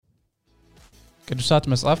ቅዱሳት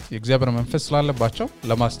መጻሕፍት የእግዚአብሔር መንፈስ ስላለባቸው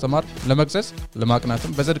ለማስተማር ለመግሰጽ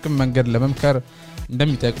ለማቅናትም በጽድቅም መንገድ ለመምከር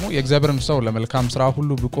እንደሚጠቅሙ የእግዚአብሔርን ሰው ለመልካም ሥራ ሁሉ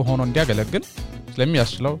ብቁ ሆኖ እንዲያገለግል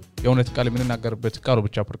ስለሚያስችለው የእውነት ቃል የምንናገርበት ቃሉ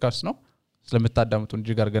ብቻ ፖድካስት ነው ስለምታዳምጡ እንጂ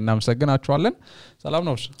ጋር ገና እናመሰግናችኋለን ሰላም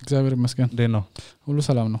ነው እግዚአብሔር ይመስገን እንዴት ነው ሁሉ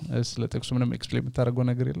ሰላም ነው ስለ ጥቅሱ ምንም ኤክስፕሌን የምታደርገው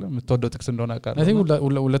ነገር የለም የምትወደው ጥቅስ እንደሆነ አውቃለሁ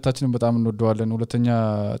አይ ሁለታችንም በጣም እንወደዋለን ሁለተኛ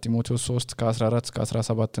ጢሞቴዎስ 3 ከ14 እስከ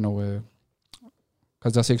 17 ነው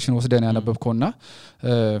ከዛ ሴክሽን ወስደን ያነበብከውና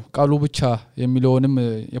ቃሉ ብቻ የሚለውንም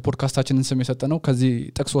የፖድካስታችንን ስም የሰጠነው ከዚህ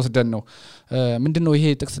ጥቅስ ወስደን ነው ምንድነው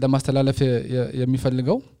ይሄ ጥቅስ ለማስተላለፍ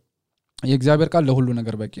የሚፈልገው የእግዚአብሔር ቃል ለሁሉ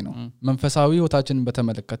ነገር በቂ ነው መንፈሳዊ ህይወታችንን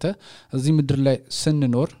በተመለከተ እዚህ ምድር ላይ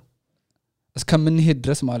ስንኖር እስከምንሄድ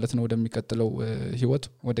ድረስ ማለት ነው ወደሚቀጥለው ህይወት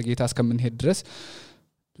ወደ ጌታ እስከምንሄድ ድረስ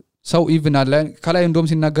ሰው ኢቭን አለ ከላይ እንደውም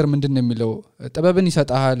ሲናገር ምንድነው የሚለው ጥበብን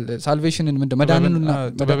ይሰጣል ሳልቬሽንን መዳንንና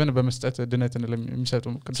ጥበብን በመስጠት ድነትን ለሚሰጡ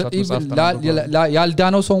ቅዱሳት መጻሕፍት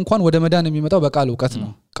ያልዳነው ሰው እንኳን ወደ መዳን የሚመጣው በቃል ዕውቀት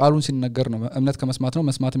ነው ቃሉን ሲነገር ነው እምነት ከመስማት ነው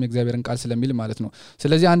መስማትም የእግዚአብሔርን ቃል ስለሚል ማለት ነው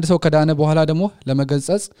ስለዚህ አንድ ሰው ከዳነ በኋላ ደግሞ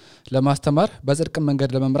ለመገሰጽ ለማስተማር በጽድቅ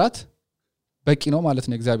መንገድ ለመምራት በቂ ነው ማለት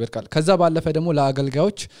ነው እግዚአብሔር ቃል ከዛ ባለፈ ደግሞ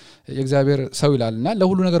ለአገልጋዮች የእግዚአብሔር ሰው ይላልና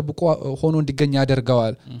ለሁሉ ነገር ብቁ ሆኖ እንዲገኝ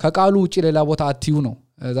ያደርጋዋል ከቃሉ ውጪ ሌላ ቦታ አትዩ ነው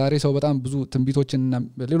ዛሬ ሰው በጣም ብዙ ትንቢቶችንና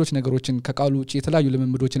ሌሎች ነገሮችን ከቃሉ ውጪ የተለያዩ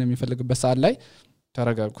ልምምዶችን የሚፈልግበት ሰዓት ላይ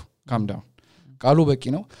ተረጋጉ calm down ቃሉ በቂ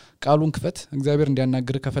ነው ቃሉን ክፈት እግዚአብሔር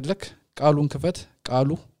እንዲያናግር ከፈለክ ቃሉን ክፈት ቃሉ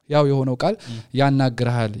ያው የሆነው ቃል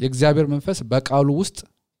ያናግራል የእግዚአብሔር መንፈስ በቃሉ ውስጥ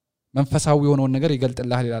መንፈሳዊ የሆነውን ነገር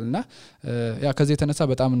ይገልጥልሃል ይላልና ያ ከዚህ የተነሳ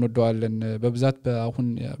በጣም እንወደዋለን በብዛት አሁን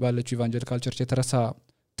ባለችው ኢቫንጀሊካል ቸርች የተረሳ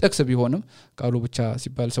ጥቅስ ቢሆንም ቃሉ ብቻ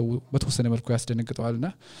ሲባል ሰው በተወሰነ መልኩ ያስደነግጠዋልና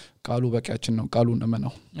ቃሉ በቂያችን ነው ቃሉን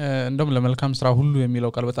እመነው እንደውም ለመልካም ሥራ ሁሉ የሚለው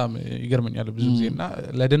ቃል በጣም ይገርመኛል ብዙ ጊዜና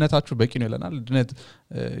ለድነታችሁ በቂ ነው ይለናል ድነት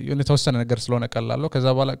የሆነ ተወሰነ ነገር ስለሆነ ቀላል ነው ከዛ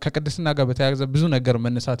በኋላ ከቅድስና ጋር በተያያዘ ብዙ ነገር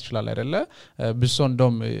መነሳት ይችላል አይደለ ብዙ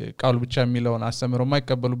እንደውም ቃሉ ብቻ የሚለውን አስተምሮ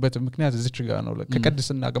የማይቀበሉበት ምክንያት እዚች ጋር ነው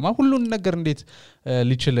ከቅድስና ጋር ሁሉን ነገር እንዴት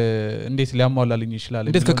ሊያሟላልኝ ይችላል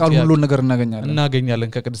እንዴት ከቃሉ ሁሉን ነገር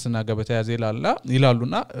እናገኛለን ከቅድስና ጋር በተያያዘ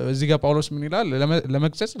ይላሉና እዚህ ጋር ጳውሎስ ምን ይላል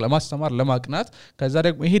ለመግሰጽ ለማስተማር ለማቅናት ከዛ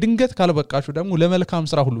ደግሞ ይሄ ድንገት ካልበቃችሁ ደግሞ ለመልካም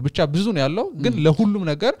ሥራ ሁሉ ብቻ ብዙ ነው ያለው ግን ለሁሉም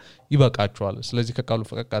ነገር ይበቃችኋል ስለዚህ ከቃሉ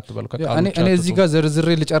ፈቀቅ አትበሉ ከቃሉ እኔ እዚህ ጋር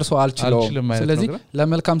ዝርዝሬ ልጨርሰው አልችልም ስለዚህ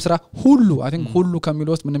ለመልካም ሥራ ሁሉ አይ ቲንክ ሁሉ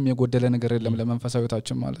ከሚለው ውስጥ ምንም የጎደለ ነገር የለም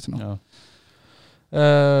ለመንፈሳዊታችን ማለት ነው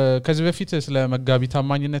ከዚህ በፊት ስለ መጋቢ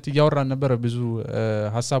ታማኝነት እያወራን ነበር ብዙ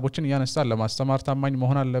ሐሳቦችን እያነሳን ለማስተማር ታማኝ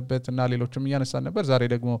መሆን አለበት እና ሌሎችም እያነሳን ነበር ዛሬ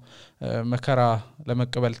ደግሞ መከራ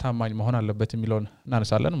ለመቀበል ታማኝ መሆን አለበት የሚለውን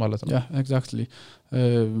እናነሳለን ማለት ነው ያ ኤግዛክትሊ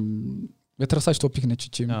የተረሳች ቶፒክ ነች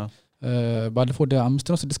እቺ ባለፈው ወደ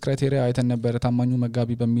 5 ነው 6 ክራይቴሪያ አይተን ነበር ታማኙ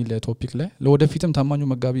መጋቢ በሚል ቶፒክ ላይ ለወደፊትም ታማኙ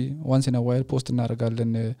መጋቢ ዋንስ ኢን አ ዋይል ፖስት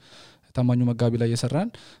እናደርጋለን ታማኙ መጋቢ ላይ እየሰራን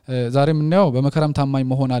ዛሬ ምንያው በመከራም ታማኝ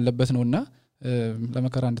መሆን አለበት ነውና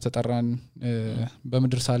ለመከራ እንደተጠራን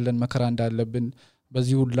በመድር ሳለን መከራ እንዳለብን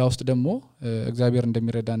በዚህ ሁሉ ውስጥ ደግሞ እግዚአብሔር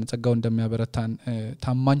እንደሚረዳን ጸጋው እንደሚያበረታን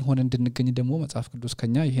ታማኝ ሆነን እንድንገኝ ደግሞ መጽሐፍ ቅዱስ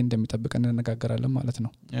ከኛ ይሄ እንደሚጠብቀን እንነጋገራለን ማለት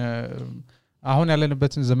ነው አሁን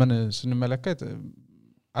ያለንበትን ዘመን ስንመለከት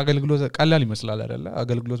አገልግሎት ቀላል ይመስላል አይደለ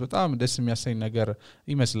አገልግሎት በጣም ደስ የሚያሰኝ ነገር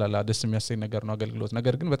ይመስላል ደስ የሚያሰኝ ነገር ነው አገልግሎት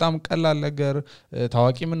ነገር ግን በጣም ቀላል ነገር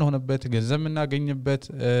ታዋቂ ምን ሆነበት ገንዘብ እናገኝበት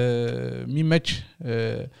የሚመች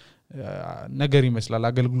ነገር ይመስላል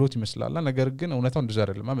አገልግሎት ይመስላል ነገር ግን እውነታው እንደዛ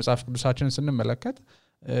አይደለም መጽሐፍ ቅዱሳችንን ስንመለከት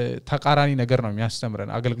ተቃራኒ ነገር ነው የሚያስተምረን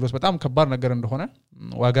አገልግሎት በጣም ከባድ ነገር እንደሆነ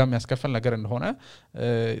ዋጋ የሚያስከፍል ነገር እንደሆነ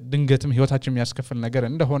ድንገትም ህይወታችን የሚያስከፍል ነገር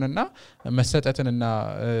እንደሆነና መሰጠትንና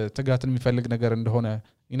ትጋትን የሚፈልግ ነገር እንደሆነ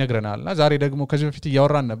ይነግረናልና ዛሬ ደግሞ ከዚህ በፊት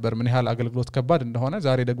ያወራን ነበር ምን ያህል አገልግሎት ከባድ እንደሆነ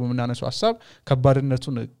ዛሬ ደግሞ ምናነሱ ሐሳብ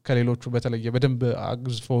ከባድነቱን ከሌሎቹ በተለየ በደንብ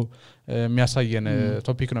አግዝፎ የሚያሳየን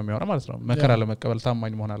ቶፒክ ነው የሚሆነው ማለት ነው መከራ ለመቀበል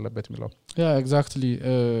ታማኝ መሆን አለበት የሚለው ያ ኤግዛክትሊ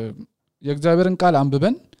የእግዚአብሔርን ቃል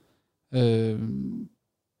አንብበን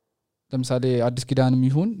ለምሳሌ አዲስ ኪዳንም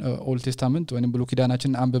ይሁን ኦልድ ቴስታመንት ወይንም ብሉይ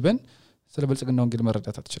ኪዳናችን አንብበን ስለ ብልጽግና ወንጌል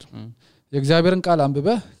መረዳት አትችልም የእግዚአብሔርን ቃል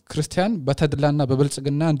አንብበህ ክርስቲያን በተድላና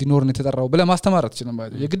በብልጽግና እንዲኖር ነው የተጠራው ብለ ማስተማር አትችልም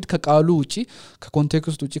ማለት የግድ ከቃሉ ውጪ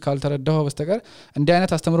ከኮንቴክስት ውጪ ካልተረዳው በስተቀር እንዲህ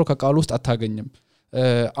አይነት አስተምሮ ከቃሉ ውስጥ አታገኝም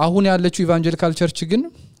አሁን ያለችው ኢቫንጀሊካል ቸርች ግን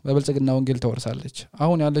በብልጽግና ወንጌል ተወርሳለች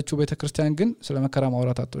አሁን ያለችው ቤተክርስቲያን ግን ስለ መከራ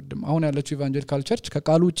ማውራት አትወድም አሁን ያለችው ኢቫንጀሊካል ቸርች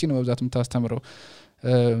ከቃሉ ውጪ ነው በብዛት የምታስተምረው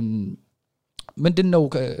ምንድነው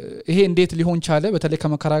ይሄ እንዴት ሊሆን ቻለ በተለይ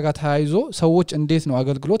ከመከራ ጋር ተያይዞ ሰዎች እንዴት ነው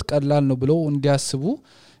አገልግሎት ቀላል ነው ብለው እንዲያስቡ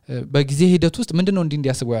በጊዜ ሂደት ውስጥ ምንድነው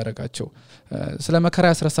እንዲያስቡ ያደረጋቸው ስለ መከራ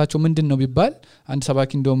ያስረሳቸው ምንድነው ቢባል አንድ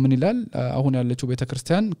ሰባኪ እንደው ምን ይላል አሁን ያለችው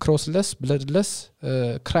ቤተክርስቲያን ክሮስለስ ብለድለስ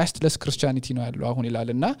ክራይስትለስ ክርስቲያኒቲ ነው ያለው አሁን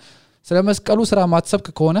ይላልና ስለ መስቀሉ ስራ ማትሰብክ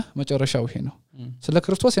ከሆነ መጨረሻው ይሄ ነው ስለ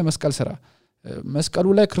ክርስቶስ የመስቀል ስራ መስቀሉ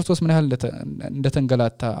ላይ ክርስቶስ ምን ያህል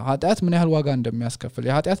እንደተንገላታ ኃጢአት ምን ያህል ዋጋ እንደሚያስከፍል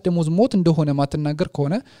የኃጢአት ደሞዝ ሞት እንደሆነ ማትናገር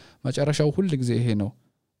ከሆነ መጨረሻው ሁሉ ጊዜ ይሄ ነው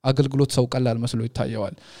አገልግሎት ሰው ቀላል መስሎ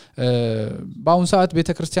ይታየዋል በአሁን ሰዓት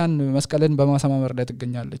ቤተክርስቲያን መስቀልን በማሰማመር ላይ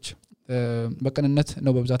ትገኛለች በቀንነት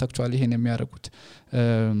ነው በብዛት አክቹአሊ ይሄን የሚያደርጉት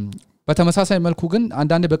በተመሳሳይ መልኩ ግን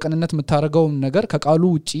አንዳንዴ በቀንነት የምታረጋው ነገር ከቃሉ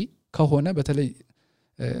ውጪ ከሆነ በተለይ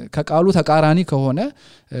ከቃሉ ተቃራኒ ከሆነ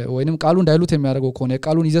ወይንም ቃሉ እንዳይሉት የሚያደርገው ከሆነ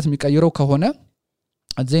የቃሉን ይዘት የሚቀይረው ከሆነ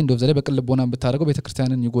አዘይ እንደው ዘለ በቅልቦና በታረገው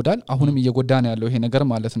ቤተክርስቲያንን ይጎዳል አሁንም እየጎዳን ያለው ይሄ ነገር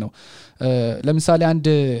ማለት ነው ለምሳሌ አንድ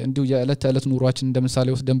እንዲው የዕለት ተዕለት ኑሯችን እንደምሳሌ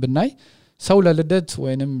ወስደን ብናይ ሰው ለልደት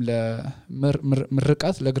ወይንም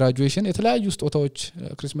ለምርቃት ለግራጁዌሽን የተለያዩ ስጦታዎች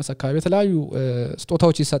ክሪስማስ አካባቢ የተለያዩ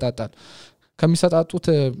ስጦታዎች ይሰጣጣል ከሚሰጣጡት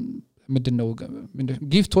ምንድነው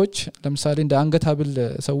ጊፍቶች ለምሳሌ እንደ አንገት ሐብል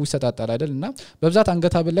ሰው ይሰጣጣል አይደልና በብዛት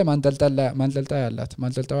አንገት ሐብል ላይ ማንጠልጣያ ያላት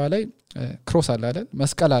ማንጠልጣያ ላይ ክሮስ አለ አይደል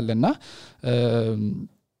መስቀል አለና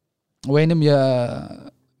ወይንም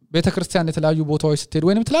የቤተክርስቲያን የተለያዩ ቦታዎች ስትሄድ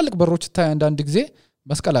ወይንም ትላልቅ በሮች ታይ አንዳንድ ጊዜ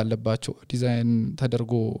መስቀል አለባቸው ዲዛይን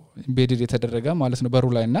ተደርጎ ኢምቤድድ የተደረገ ማለት ነው በሩ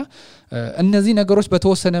ላይና እነዚህ ነገሮች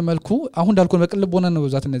በተወሰነ መልኩ አሁን እንዳልኩ በቅልቦና ነው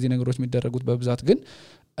በብዛት እነዚህ ነገሮች የሚደረጉት በብዛት ግን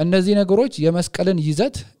እነዚህ ነገሮች የመስቀልን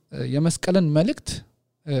ይዘት የመስቀልን መልእክት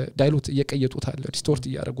ዳይሉት እየቀየጡት አለ ዲስቶርት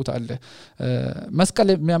ያደርጉት አለ መስቀል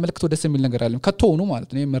የሚያመለክተው ደስ የሚል ነገር አለ ከቶኑ ማለት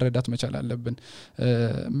ነው መረዳት መቻል አለብን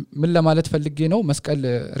ምን ለማለት ፈልጌ ነው መስቀል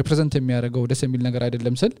ሪፕሬዘንት የሚያደርገው ደስ የሚል ነገር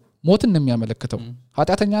አይደለም ስል ሞትን የሚያመለክተው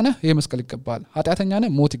ኃጢአተኛ ነህ ይሄ መስቀል ይገባል ኃጢአተኛ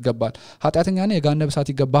ነህ ሞት ይገባል ኃጢአተኛ ነህ የገሃነመ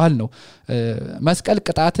እሳት ይገባል ነው መስቀል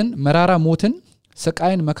ቅጣትን መራራ ሞትን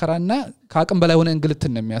ስቃይን መከራና ከአቅም በላይ ሆነ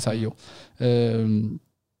እንግልትን ነው የሚያሳየው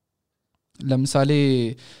ለምሳሌ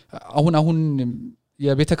አሁን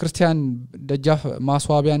የቤተክርስቲያን ደጃፍ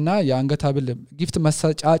ማስዋቢያና የአንገት ሐብል ጊፍት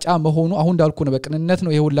መሰጫጫ መሆኑ አሁን እንዳልኩ ነው በቅንነት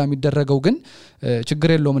ነው ይሄ ሁላ የሚደረገው ግን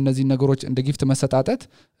ችግር የለውም እነዚህ ነገሮች እንደ ጊፍት መሰጣጣት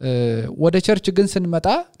ወደ ቸርች ግን ስንመጣ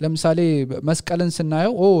ለምሳሌ መስቀልን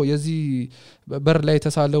ስናየው የዚህ በር ላይ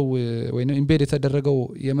ተሳለው ወይ ኢምቤድ የተደረገው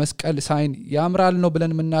የመስቀል ሳይን ያምራል ነው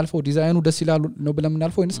ብለን የምናልፈው ዲዛይኑ ደስ ይላል ነው ብለን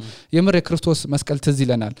የምናልፈው ወይስ የምር የክርስቶስ መስቀል ትዝ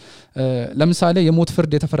ይለናል ለምሳሌ የሞት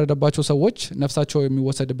ፍርድ የተፈረደባቸው ሰዎች ነፍሳቸው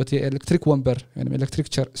የሚወሰድበት የኤሌክትሪክ ወንበር ወይም ኤሌክትሪክ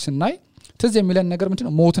ቸር ስናይ ትዝ የሚለን ነገር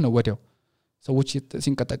ምንድነው ሞት ነው ወዲያው ሰዎች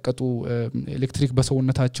ሲንቀጠቀጡ ኤሌክትሪክ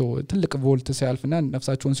በሰውነታቸው ትልቅ ቮልት ሲያልፍና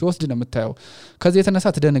ነፍሳቸውን ሲወስድ ነው የምታየው ከዚህ የተነሳ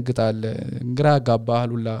ትደነግጣል ግራ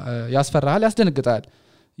ያጋባሃሉላ ያስፈራሃል ያስደነግጣል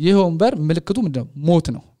ይሄ ወንበር ምልክቱ ምንድነው ሞት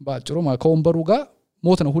ነው ባጭሩ ከወንበሩ ጋር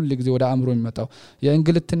ሞት ነው ሁሉ ጊዜ ወደ አእምሮ የሚመጣው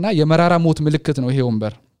የእንግልትና የመራራ ሞት ምልክት ነው ይሄ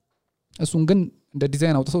ወንበር እሱን ግን እንደ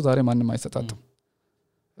ዲዛይን አውጥተው ዛሬ ማንንም አይሰጣጥም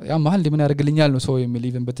ያ መሐል ምን ያደርግልኛል ነው ሰው የሚል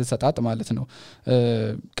ኢቭን በተሰጣጥ ማለት ነው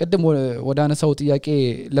ቀደም ወደ አነሳው ጥያቄ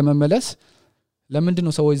ለመመለስ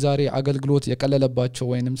ለምንድነው ሰዎች ዛሬ አገልግሎት የቀለለባቸው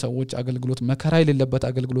ወይንም ሰዎች አገልግሎት መከራ የሌለበት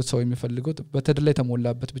አገልግሎት ሰው የሚፈልጉት በተድላ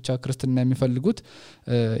የተሞላበት ብቻ ክርስትና የሚፈልጉት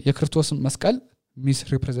የክርስቶስ መስቀል ሚስ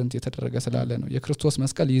ሪፕሬዘንት የተደረገ ስላለ ነው የክርስቶስ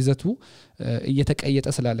መስቀል ይዘቱ እየተቀየጠ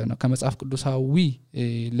ስላለ ነው ከመጽሐፍ ቅዱሳዊ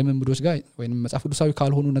ልምምዶች ጋር ወይንም መጽሐፍ ቅዱሳዊ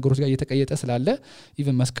ካልሆኑ ነገሮች ጋር እየተቀየጠ ስላለ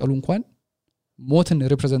ኢቭን መስቀሉ እንኳን ሞትን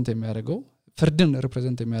ሪፕሬዘንት የሚያደርገው ፍርድን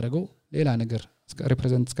ሪፕሬዘንት የሚያደርገው ሌላ ነገር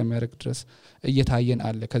ሪፕሬዘንት እስከሚያደርግ ድረስ እየታየን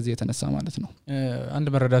አለ ከዚህ የተነሳ ማለት ነው አንድ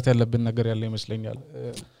መረዳት ያለብን ነገር ያለ ይመስለኛል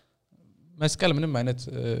መስቀል ምንም አይነት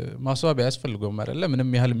ማስዋቢያ ያስፈልገው አይደለ ምንም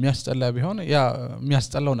ያህል የሚያስጠላ ቢሆን ያ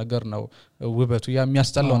የሚያስጠላው ነገር ነው ውበቱ ያ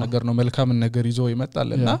የሚያስጠላው ነገር ነው መልካም ነገር ይዞ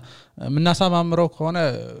ይመጣልና ምናሳማምረው ከሆነ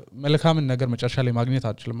መልካም ነገር መጨረሻ ላይ ማግኘት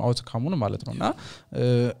አትችልም አውትካሙን ማለት ነውና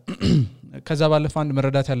ከዛ ባለፈ አንድ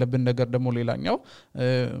መረዳት ያለብን ነገር ደግሞ ሌላኛው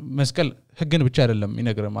መስቀል ህግን ብቻ አይደለም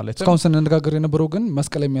ይነገር ማለት ነው እስካሁን ስንነጋገር የነበረው ግን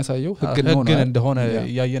መስቀል የሚያሳየው ህግን እንደሆነ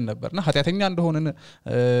ያየን ነበርና ኃጢአተኛ እንደሆነን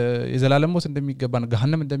የዘላለም ሞት እንደሚገባን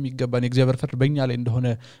ገሃነም እንደሚገባን የእግዚአብሔር ፍርድ በእኛ ላይ እንደሆነ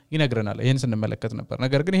ይነግረናል ይሄን ስንመለከት ነበር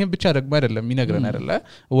ነገር ግን ይሄን ብቻ ደግሞ አይደለም ይነግረን አይደለ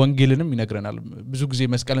ወንጌልንም ይነግረናል ብዙ ጊዜ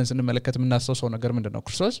መስቀልን ስንመለከት የምናስተውለው ነገር ምንድነው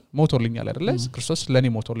ክርስቶስ ሞቶልኛል አይደለ ክርስቶስ ለኔ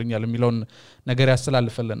ሞቶልኛል የሚለውን ነገር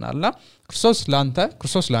ያስተላልፈልናልና ክርስቶስ ለአንተ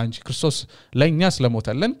ክርስቶስ ለአንቺ ክርስቶስ ለኛ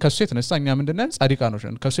ስለሞተልን ከሱ የተነሳ እኛ ምንድነን ጻድቃኖች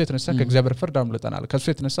ነን ከሱ የተነሳ ከእግዚአብሔር ፍርድ አምልጠናል ከሱ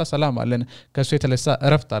የተነሳ ሰላም አለን ከሱ የተነሳ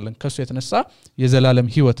እረፍት አለን ከሱ የተነሳ የዘላለም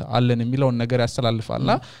ህይወት አለን የሚለውን ነገር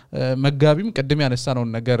ያስተላልፋልና መጋቢም ቀድም ያነሳነው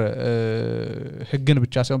ነገር ህግን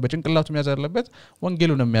ብቻ ሳይሆን በጭንቅላቱ የሚያዛለበት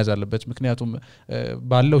ወንጌሉን የሚያዛለበት ምክንያቱም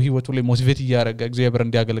ባለው ህይወቱ ላይ ሞቲቬት ያደረገ እግዚአብሔር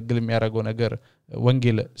እንዲያገለግል የሚያደርገው ነገር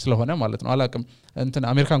ወንጌል ስለሆነ ማለት ነው አላቅም እንትን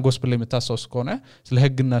አሜሪካን ጎስፔል ላይ መታሰውስ ከሆነ ስለ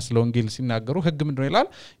ህግና ስለ ወንጌል ሲናገሩ ህግ ምንድነው ይላል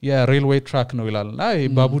የሬልዌይ ትራክ ነው ይላልና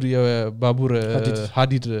ባቡር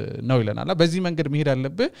ሀዲድ ነው ይላል ይለናልና በዚህ መንገድ መሄድ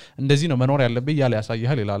አለብህ እንደዚህ ነው መኖር ያለብህ ይያል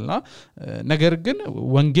ያሳያል ይላልና ነገር ግን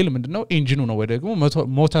ወንጌል ምንድነው ኢንጂኑ ነው ወይ ደግሞ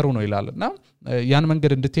ሞተሩ ነው ይላልና ያን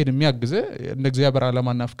መንገድ እንድትሄድ የሚያግዝ እንደ እግዚአብሔር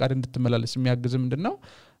ዓላማና ፍቃድ እንድትመላለስ የሚያግዝ ምንድነው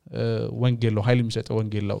ወንጌል ነው ኃይል የሚሰጠው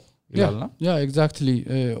ወንጌል ነው ይላልና ያ ኤግዛክትሊ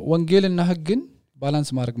ወንጌልና ህግን ባላንስ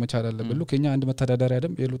ማድረግ መቻል አለበት ለከኛ አንድ መተዳደሪያ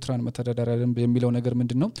ደንብ የሉትራን መተዳደሪያ ደንብ የሚለው ነገር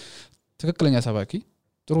ምንድነው ትክክለኛ ሰባኪ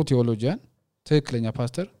ጥሩ ቴዎሎጂያን ትክክለኛ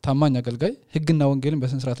ፓስተር ታማኝ አገልጋይ ህግና ወንጌልን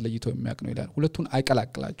በስነ ስርዓት ለይቶ የሚያውቅ ነው ይላል ሁለቱን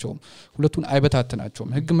አይቀላቅላቸውም ሁለቱን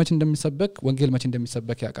አይበታተናቸውም ህግ መቼ እንደሚሰበክ ወንጌል መቼ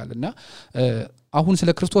እንደሚሰበክ ያውቃልና አሁን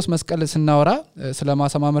ስለ ክርስቶስ መስቀል ስናወራ ስለ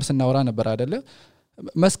ማሰማመር ስናወራ ነበር አይደለ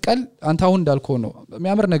መስቀል አንተ አሁን እንዳልከው ነው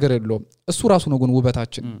የሚያምር ነገር የለውም እሱ ራሱ ነው ግን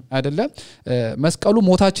ውበታችን አይደለ መስቀሉ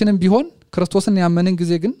ሞታችንን ቢሆን ክርስቶስን ያመንን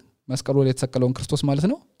ጊዜ ግን መስቀሉ ላይ የተሰቀለውን ክርስቶስ ማለት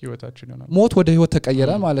ነው ህይወታችን ነው ሞት ወደ ህይወት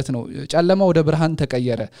ተቀየረ ማለት ነው ጨለማ ወደ ብርሃን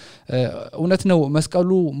ተቀየረ እውነት ነው መስቀሉ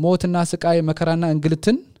ሞትና ስቃይ መከራና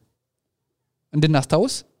እንግልትን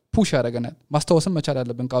እንድናስታውስ ፑሽ ያደርገናል ማስታወስም መቻል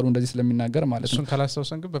አለብን ቃሉ እንደዚህ ስለሚናገር ማለት ነው እሱን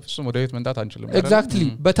ካላስታወሰን ግን በፍጹም ወደ ህይወት መንጣት አንችልም ኤግዛክትሊ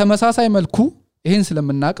በተመሳሳይ መልኩ ይሄን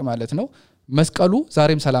ስለምናቅ ማለት ነው መስቀሉ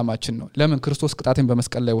ዛሬም ሰላማችን ነው ለምን ክርስቶስ ቅጣቴን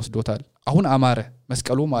በመስቀል ላይ ወስዶታል አሁን አማረ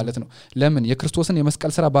መስቀሉ ማለት ነው ለምን የክርስቶስን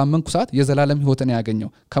የመስቀል ሥራ ባመንኩ ሰዓት የዘላለም ህይወትን ያገኘው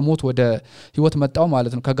ከሞት ወደ ህይወት መጣው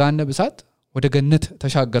ማለት ነው ከገሃነም እሳት ወደ ገነት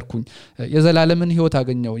ተሻገርኩኝ የዘላለምን ህይወት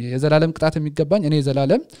አገኘው የዘላለም ቅጣት የሚገባኝ እኔ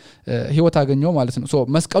የዘላለም ህይወት አገኘው ማለት ነው ሶ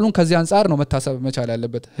መስቀሉን ከዚህ አንፃር ነው መታሰብ መቻል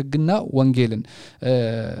ያለበት ህግና ወንጌልን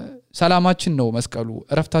ሰላማችን ነው መስቀሉ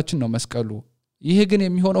እረፍታችን ነው መስቀሉ ይሄ ግን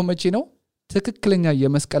የሚሆነው መቼ ነው ትክክለኛ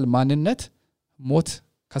የመስቀል ማንነት ሞት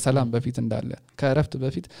ከሰላም በፊት እንዳለ ከእረፍት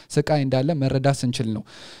በፊት ስቃይ እንዳለ መረዳት ስንችል ነው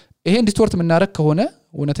ይሄን ዲስቶርት ምናረክ ከሆነ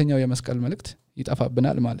እውነተኛው የመስቀል መልእክት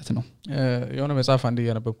ይጣፋብናል ማለት ነው የሆነ መጽሐፍ አንድ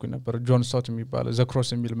ያነበብኩኝ ነበር ጆን ስቶት የሚባል ዘ ክሮስ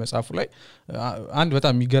የሚል መጽሐፉ ላይ አንድ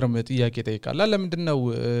በጣም የሚገርም ጥያቄ ይጠይቃል ለምንድነው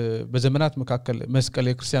በዘመናት መካከል መስቀል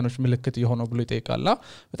የክርስቲያኖች ምልክት የሆነው ብሎ ይጠይቃል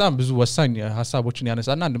በጣም ብዙ ወሳኝ ሐሳቦችን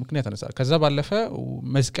ያነሳና አንድ ምክንያት ያነሳል ከዛ ባለፈ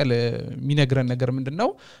መስቀል የሚነግረን ነገር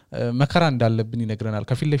ምንድነው መከራ እንዳለብን ይነግረናል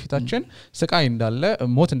ከፊት ለፊታችን ስቃይ እንዳለ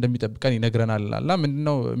ሞት እንደሚጠብቀን ይነግረናል አላ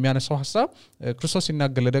ምንድነው የሚያነሳው ሐሳብ ክርስቶስ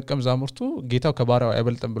ሲናገር ለደቀ መዛሙርቱ ጌታው ከባሪያው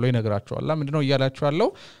አይበልጥም ብሎ ይነግራቸዋል ምንድነው ይያላችሁ ያለው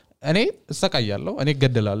እኔ እሰቃያለሁ እኔ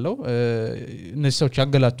ገደላለሁ እነዚህ ሰዎች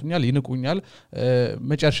ያገላቱኛል ይንቁኛል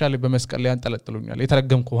መጨረሻ ላይ በመስቀል ላይ ያንጠለጥሉኛል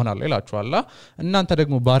የተረገምኩ ሆናለሁ ይላችኋል እናንተ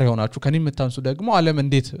ደግሞ ባሪያ ሆናችሁ ከኔ የምታንሱ ደግሞ ዓለም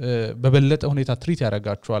እንዴት በበለጠ ሁኔታ ትሪት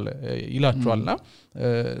ያደርጋችኋል ይላችኋልና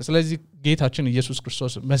ስለዚህ ጌታችን ኢየሱስ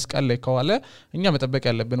ክርስቶስ መስቀል ላይ ከዋለ እኛ መጠበቅ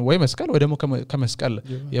ያለብን ወይ መስቀል ወይ ደግሞ ከመስቀል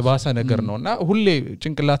የባሰ ነገር ነውና ሁሌ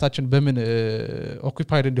ጭንቅላታችን በምን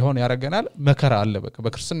ኦኩፓይድ እንዲሆን ያረጋናል መከራ አለ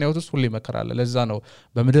በክርስትና ህይወት ውስጥ ሁሌ መከራ አለ ለዛ ነው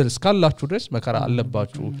በመድር እስካላችሁ ድረስ መከራ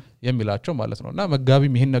አለባችሁ የሚላቸው ማለት ነውና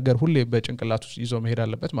መጋቢም ይሄን ነገር ሁሌ በጭንቅላቱ ይዞ መሄድ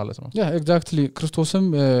አለበት ማለት ነው ያ ኤግዛክትሊ ክርስቶስም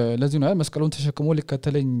ለዚህ ነው መስቀሉን ተሸክሞ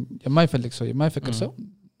ሊከተለኝ የማይፈልግ ሰው የማይፈቅድ ሰው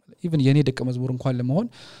ኢቭን የኔ ደቀ መዝሙር እንኳን ለመሆን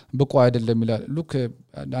በቁ አይደለም ይላል ሉክ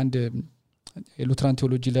አንድ የሉትራን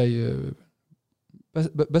ቴዎሎጂ ላይ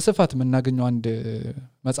በስፋት የምናገኘው አንድ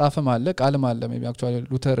መጽሐፍም አለ ቃልም አለ ሜቢ አክቹአሊ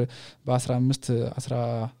ሉተር በ15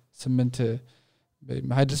 18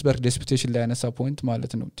 ሃይድልስበርግ ዲስፒቴሽን ላይ ያነሳ ፖይንት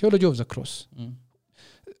ማለት ነው ቴዎሎጂ ኦፍ ዘ ክሮስ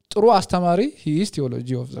ጥሩ አስተማሪ ሂስ ቴዎሎጂ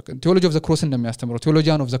ኦፍ ዘ ክሮስ እንደሚያስተምረው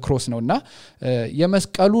ቴዎሎጂያን ኦፍ ዘ ክሮስ ነውና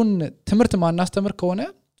የመስቀሉን ትምህርት ማናስተምር ከሆነ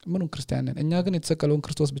ምንም ክርስቲያን ነን እኛ ግን የተሰቀለውን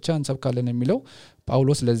ክርስቶስ ብቻ እንሰብካለን የሚለው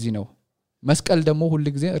ጳውሎስ ለዚህ ነው መስቀል ደግሞ ሁሉ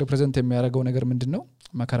ጊዜ ሪፕሬዘንት የሚያደርገው ነገር ምንድነው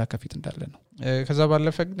መከራ ከፊት እንዳለ ነው ከዛ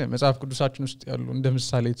ባለፈ ግን መጽሐፍ ቅዱሳችን ውስጥ ያሉ እንደ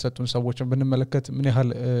ምሳሌ የተሰጡን ሰዎችን ብንመለከት ምን ያህል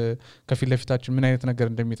ከፊት ለፊታችን ምን አይነት ነገር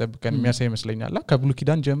እንደሚጠብቀን የሚያሳይ ይመስለኛል ከብሉይ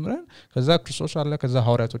ኪዳን ጀምረን ከዛ ክርስቶስ አለ ከዛ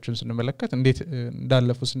ሐዋርያቶችን ስንመለከት እንዴት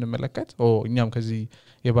እንዳለፉ ስንመለከት እኛም ከዚህ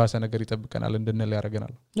የባሰ ነገር ይጠብቀናል እንድንል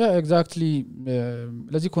ያደርገናል ያ ኤግዛክትሊ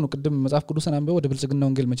ለዚህ ኮኑ ቅድም መጽሐፍ ቅዱስን አንበው ወደ ብልጽግና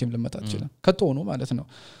ወንጌል መቼም ልመጣ ይችላል ከቶኑ ማለት ነው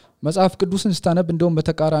መጽሐፍ ቅዱስን ስታነብ እንደውም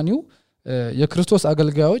በተቃራኒው የክርስቶስ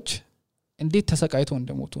አገልጋዮች እንዴት ተሰቃይተው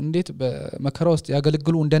እንደሞቱ እንዴት በመከራ ውስጥ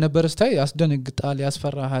ያገለግሉ እንደነበር ስታይ ያስደነግጣል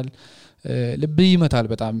ያስፈራሃል ልብ ይመታል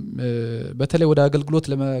በጣም በተለይ ወደ አገልግሎት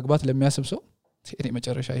ለመግባት ለሚያስብ ሰው እኔ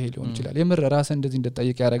መጨረሻ ይሄ ሊሆን ይችላል የምር ራስን እንደዚህ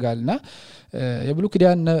እንደጠይቅ ያደርጋልና የብሉይ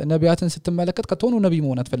ኪዳን ነቢያትን ስትመለከት ከቶኑ ነብይ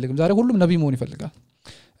መሆን አትፈልግም ዛሬ ሁሉም ነብይ መሆን ይፈልጋል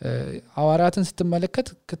ሐዋርያትን ስትመለከት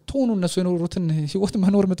ከቶኑ እነሱ የኖሩትን ህይወት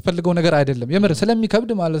መኖር የምትፈልገው ነገር አይደለም የምር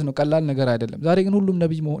ስለሚከብድ ማለት ነው ቀላል ነገር አይደለም ዛሬ ግን ሁሉም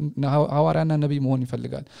ነብይ መሆን ሐዋርያና ነብይ መሆን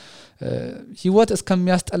ይፈልጋል ህይወት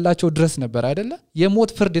እስከሚያስጠላቸው ድረስ ነበር አይደለ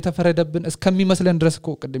የሞት ፍርድ የተፈረደብን እስከሚመስለን ድረስ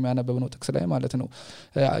እኮ ቅድም ያነበብነው ጥቅስ ላይ ማለት ነው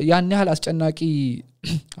ያን ያህል አስጨናቂ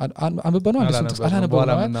አንብበነው አንድ ስንት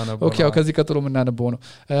አላነበው ኦኬ ከዚህ ቀጥሎ ምናነበው ነው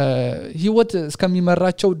ህይወት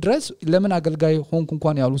እስከሚመራቸው ድረስ ለምን አገልጋይ ሆንኩ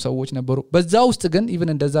እንኳን ያሉ ሰዎች ነበሩ በዛ ውስጥ ግን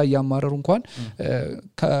ኢቭን እንደዛ ያማረሩ እንኳን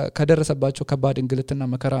ከደረሰባቸው ከባድ እንግልትና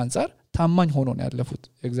መከራ አንፃር ታማኝ ሆኖ ነው ያለፉት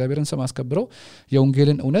የእግዚአብሔርን ስም አስከብረው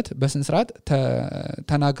የወንጌልን እውነት በስነ ስርዓት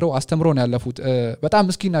ተናግረው አስተምረው ነው ያለፉት በጣም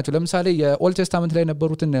ምስኪን ናቸው ለምሳሌ የኦልድ ቴስታመንት ላይ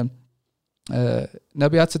የነበሩትን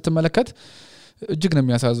ነቢያት ስትመለከት እጅግ ነው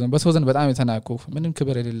የሚያሳዝነው በሰው ዘንድ በጣም የተናቁ ምንም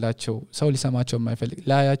ክብር የሌላቸው ሰው ሊሰማቸው የማይፈልግ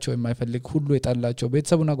ላያቸው የማይፈልግ ሁሉ የጣላቸው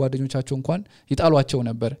ቤተሰቡና ጓደኞቻቸው እንኳን ይጣሏቸው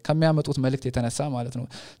ነበር ከሚያመጡት መልእክት የተነሳ ማለት ነው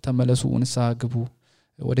ተመለሱ ንስሐ ግቡ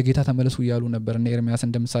ወደ ጌታ ተመለሱ ይያሉ ነበር እና ኤርሚያስ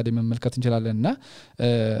እንደምሳሌ መመልከት እንችላለንና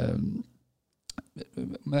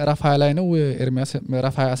ምዕራፍ 20 ላይ ነው ኤርሚያስ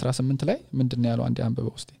ምዕራፍ 20:18 ላይ ምንድነው ያለው አንዴ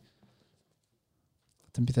አንብበው እስቲ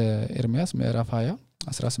ትንቢተ ኤርሚያስ ምዕራፍ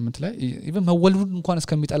 20:18 ላይ ኢቭን መወለዱን እንኳን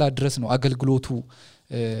እስከሚጠላ ድረስ ነው አገልግሎቱ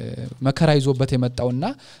መከራ ይዞበት የመጣውና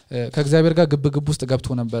ከእግዚአብሔር ጋር ግብግብ ውስጥ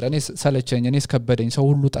ገብቶ ነበር እኔ ሰለቸኝ እኔ ስከበደኝ ሰው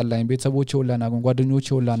ሁሉ ጠላኝ ቤተሰቦቼ ሁሉ ናቁኝ ጓደኞቼ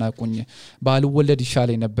ሁሉ ናቁኝ ባልወለድ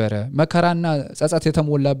ይሻለኝ ነበር መከራና ጸጸት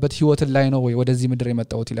የተሞላበት ህይወት ላይ ነው ወይ ወደዚህ ምድር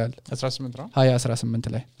የመጣሁት ይላል 18 ነው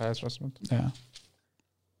 20:18 ላይ 20:18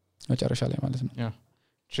 መጨረሻ ላይ ማለት ነው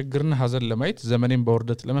ችግርና ሐዘን ለማየት ዘመኔን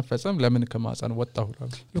በውርደት ለመፈጸም ለምን ከማጻን ወጣሁ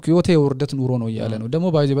ይላል ልክ ህይወቴ የውርደት ኑሮ ነው ይያለ ነው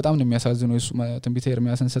ደግሞ ባይዘ በጣም ነው የሚያሳዝነው እሱ ትንቢተ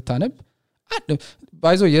ኤርሚያስን ስታነብ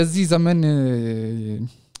ባይዞ የዚህ ዘመን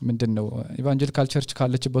ምንድነው ኢቫንጀሊካል ቸርች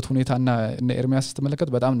ካለችበት ሁኔታና ኤርሚያስ ስትመለከት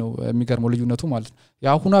በጣም ነው የሚገርመው ልዩነቱ ማለት ነው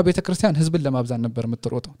ያሁኗ ቤተክርስቲያን ህዝብን ለማብዛት ነበር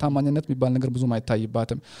የምትሮጠው ታማኝነት የሚባል ነገር ብዙም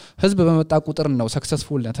አይታይባትም ህዝብ በመጣ ቁጥር ነው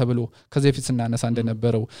ሰክሰስፉል ተብሎ ከዚህ በፊት ስናነሳ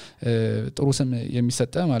እንደነበረው ጥሩ ስም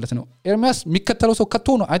የሚሰጠ ማለት ነው ኤርሚያስ የሚከተለው ሰው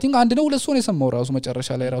ከቶ ነው አይ ቲንክ አንድ ነው ሁለት ሰው ነው የሰማው ራሱ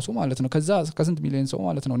መጨረሻ ላይ ራሱ ማለት ነው ከዛ ከስንት ሚሊዮን ሰው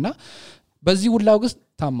ማለት ነውና በዚህ ሁላው ውስጥ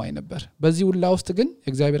ታማኝ ነበር በዚህ ሁላው ውስጥ ግን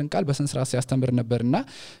እግዚአብሔርን ቃል በስነ ስርዓት ሲያስተምር ነበርና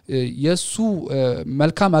የሱ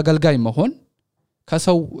መልካም አገልጋይ መሆን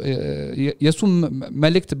ከሰው የሱ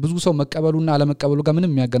መልእክት ብዙ ሰው መቀበሉና አለመቀበሉ ጋር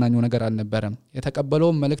ምንም የሚያገናኘው ነገር አልነበረም የተቀበለው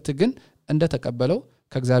መልእክት ግን እንደተቀበለው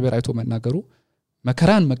ከእግዚአብሔር አይቶ መናገሩ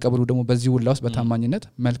መከራን መቀበሉ ደግሞ በዚህ ሁላው ውስጥ በታማኝነት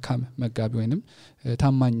መልካም መጋቢ ወይንም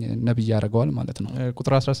ታማኝ ነብይ ያደርገዋል ማለት ነው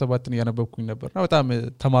ቁጥር 17ን ያነበብኩኝ ነበርና በጣም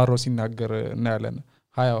ተማሮ ሲናገር እናያለን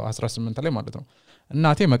 20:18 ላይ ማለት ነው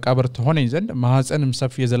እናቴ መቃብር ትሆነኝ ዘንድ ማህፀንም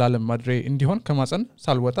ሰፊ የዘላለም ማድሬ እንዲሆን ከማህፀን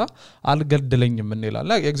ሳልወጣ አልገደለኝም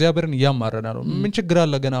እንላለን እግዚአብሔርን ያማረና ነው ምን ችግር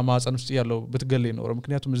አለ ገና ማህፀን ውስጥ ያለው ብትገለኝ ነው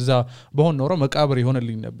ምክንያቱም እዛ በሆነ ነው መቃብር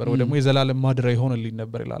ይሆንልኝ ነበር ወይ ደግሞ የዘላለም ማድሬ ይሆንልኝ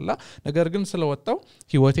ነበር ይላል ነገርግን ስለወጣው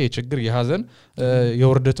ህይወቴ የችግር የሐዘን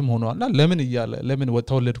የውርደትም ሆኗልና ለምን ይያለ ለምን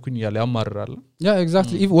ተወለድኩኝ ይያለ ያማረራል ያ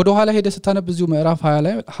ኤግዛክትሊ ወደ ኋላ ሄደ ስታነብ እዚሁ ምዕራፍ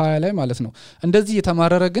 20 ላይ ማለት ነው እንደዚህ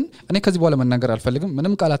የተማረረ ግን እኔ ከዚህ በኋላ መናገር አልፈልግም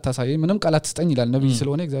ምንም ቃላት ታሳይ ምንም ቃላት ትስጠኝ ይላል ነብይ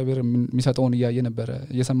ስለሆነ እግዚአብሔር የሚሰጠውን ያየ ነበር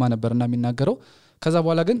እየሰማ ነበርና የሚናገረው ከዛ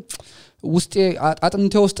በኋላ ግን ውስጤ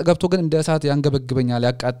አጥንቴ ውስጥ ገብቶ ግን እንደ እሳት ያንገበግበኛል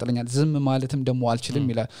ያቃጥለኛል ዝም ማለትም ደግሞ አልችልም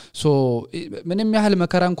ይላል ሶ ምንም ያህል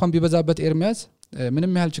መከራ እንኳን ቢበዛበት ኤርሚያስ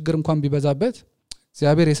ምንም ያህል ችግር እንኳን ቢበዛበት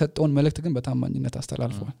እግዚአብሔር የሰጠውን መልእክት ግን በታማኝነት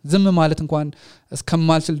አስተላልፏል ዝም ማለት እንኳን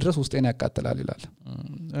እስከማልችል ድረስ ውስጤን ያቃጥላል ይላል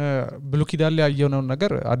ብሉይ ኪዳን ላይ ያየነው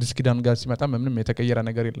ነገር አዲስ ኪዳን ጋር ሲመጣ ምንም የተቀየረ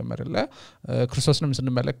ነገር የለም አይደለ ክርስቶስንም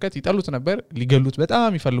ስንመለከት ይጠሉት ነበር ሊገሉት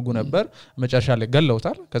በጣም ይፈልጉ ነበር መጨረሻ ላይ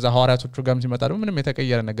ገለውታል ከዛ ሐዋርያቶቹ ጋርም ሲመጣ ደግሞ ምንም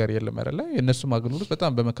የተቀየረ ነገር የለም አይደለ የነሱም አገልግሎት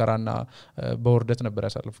በጣም በመከራና በውርደት ነበር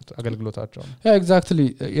ያሳለፉት አገልግሎታቸው ያ ኤግዛክትሊ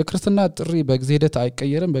የክርስትና ጥሪ በጊዜ ሂደት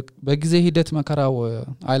አይቀየርም በጊዜ ሂደት መከራው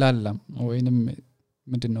አይላለም ወይንም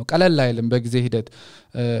ምንድነው ቀለል አይልም በጊዜ ሂደት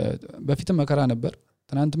በፊትም መከራ ነበር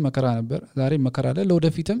ትናንትም መከራ ነበር ዛሬም መከራ አለ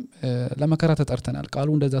ለወደፊትም ለመከራ ተጠርተናል ቃሉ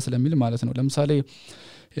እንደዛ ስለሚል ማለት ነው ለምሳሌ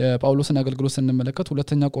የጳውሎስን አገልግሎት ስንመለከት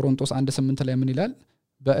ሁለተኛ ቆሮንቶስ 1:8 ላይ ምን ይላል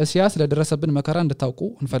በእስያ ስለደረሰብን መከራ እንድታውቁ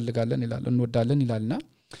እንፈልጋለን ይላል እንወዳለን ይላልና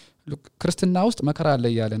ክርስትና ውስጥ መከራ አለ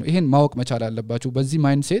ይያለ ነው ይሄን ማወቅ መቻል አለባችሁ በዚህ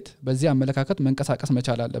ማይንድሴት በዚህ አመለካከት መንቀሳቀስ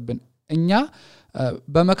መቻል አለብን እኛ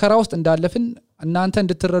በመከራ ውስጥ እንዳለፍን እናንተ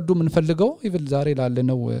እንድትረዱ ምንፈልገው ኢቭል ዛሬ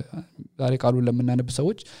ላለነው ዛሬ ቃሉን ለምናነብ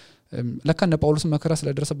ሰዎች ለካነ ጳውሎስ መከራ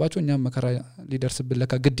ስለደረሰባቸው እኛም መከራ ሊደርስብን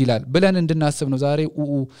ለካ ግድ ይላል ብለን እንድናስብ ነው ዛሬ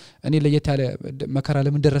እኔ ለየት ያለ መከራ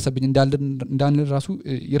ለምን ደረሰብኝ እንዳልን ራሱ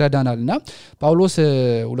ይረዳናልና ጳውሎስ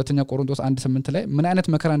ሁለተኛ ቆሮንቶስ 1:8 ላይ ምን አይነት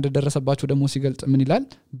መከራ እንደደረሰባቸው ደግሞ ሲገልጽ ምን ይላል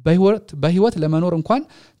በህይወት ለመኖር እንኳን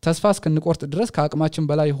ተስፋ እስከንቆርጥ ድረስ ከአቅማችን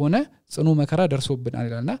በላይ ሆነ ጽኑ መከራ ደርሶብናል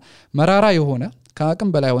ይላልና መራራ የሆነ ከአቅም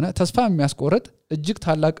በላይ ሆነ ተስፋ የሚያስቆርጥ እጅግ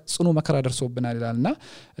ታላቅ ጽኑ መከራ ደርሶብናል ይላልና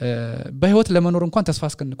በህይወት ለመኖር እንኳን ተስፋ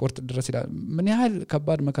እስከንቆርጥ ድረስ ይላል ምን ያህል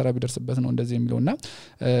ከባድ መከራ ቢደርስበት ነው እንደዚህ የሚለውና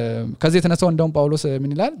ከዚህ የተነሳው እንደውም ጳውሎስ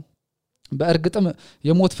ምን ይላል በእርግጥም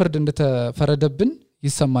የሞት ፍርድ እንደተፈረደብን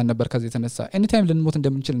ይሰማን ነበር ከዚህ የተነሳ ኤኒታይም ልንሞት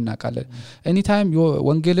እንደምንችል እናውቃለን ኤኒታይም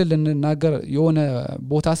ወንጌልን ልንናገር የሆነ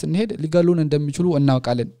ቦታ ስንሄድ ሊገሉን እንደሚችሉ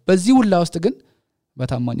እናውቃለን በዚህ ሁላ ውስጥ ግን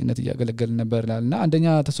በታማኝነት ያገለገልን ነበርና አንደኛ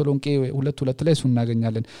ተሰሎንቄ 2:2 ላይ እሱ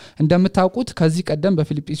እናገኛለን እንደምታውቁት ከዚህ ቀደም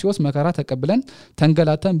በፊልጵስዩስ መከራ ተቀብለን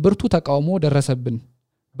ተንገላተን ብርቱ ተቃውሞ ደረሰብን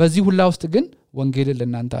በዚህ ሁላ ውስጥ ግን ወንጌልን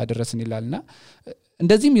ለእናንተ አደረስን ይላልና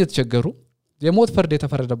እንደዚህም እየተቸገሩ የሞት ፍርድ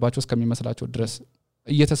የተፈረደባቸው እስከሚመስላቸው ድረስ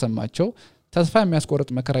እየተሰማቸው ተስፋ የሚያስቆርጥ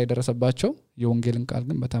መከራ የደረሰባቸው የወንጌልን ቃል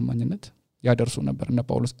ግን በታማኝነት ያደርሱ ነበር እና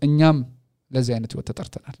ጳውሎስ እኛም ለዚህ አይነት ህይወት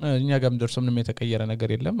ተጠርተናል እኛ ጋርም ደርሶ ምንም የተቀየረ ነገር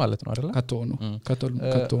የለም ማለት ነው አይደል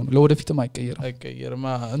ከተሆኑ ለወደፊትም አይቀየርም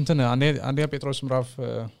እንትን አንደኛ ጴጥሮስ ምዕራፍ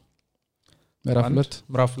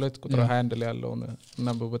 2 ቁጥር 21 ላይ ያለውን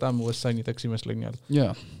እና በጣም ወሳኝ ጥቅስ ይመስለኛል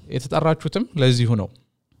የተጠራችሁትም ለዚሁ ነው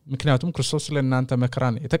ምክንያቱም ክርስቶስ ለእናንተ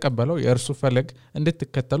መከራን የተቀበለው የእርሱ ፈለግ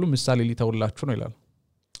እንድትከተሉ ምሳሌ ሊተውላችሁ ነው ይላል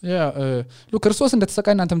ክርስቶስ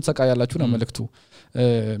እንደተሰቃየ እናንተም ተሰቃያላችሁ ነው መልእክቱ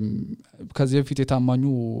ከዚህ በፊት የታማኙ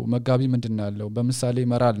መጋቢ ምንድነው ያለው በምሳሌ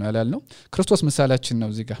መራል ነው ያላልነው ክርስቶስ ምሳሌያችን ነው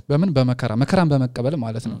እዚህ ጋር በምን መከራን በመቀበል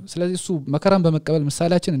ማለት ነው ስለዚህ እሱ መከራን በመቀበል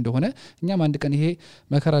ምሳሌያችን እንደሆነ እኛም አንድ ቀን ይሄ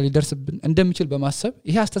መከራ ሊደርስብን እንደሚችል በማሰብ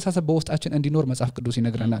ይሄ አስተሳሰብ በውስጣችን እንዲኖር መጽሐፍ ቅዱስ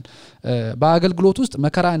ይነግረናል በአገልግሎት ውስጥ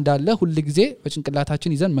መከራ እንዳለ ሁሉ ጊዜ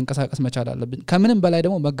በጭንቅላታችን ይዘን መንቀሳቀስ መቻል አለብን ከምንም በላይ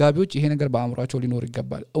ደግሞ መጋቢዎች ይሄ ነገር በአእምሯቸው ሊኖር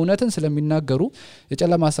ይገባል እውነትን ስለሚናገሩ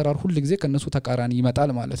የጨለማ አሰራር ሁሉ ጊዜ ከነሱ ተቃራኒ ይመጣል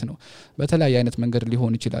ማለት ነው በተለያየ አይነት መንገድ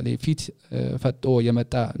ሊሆን ይችላል ፊት ፈጦ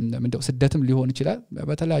የመጣ ምንድነው ስደትም ሊሆን ይችላል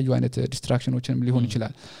በተለያዩ አይነት ዲስትራክሽኖችንም ሊሆን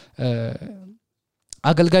ይችላል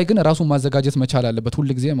አገልጋይ ግን ራሱን ማዘጋጀት መቻል አለበት ሁሉ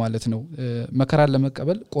ጊዜ ማለት ነው መከራን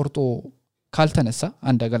ለመቀበል ቆርጦ ካልተነሳ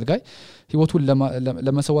አንድ አገልጋይ ህይወቱን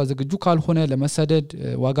ለመሰዋ ዝግጁ ካልሆነ ለመሰደድ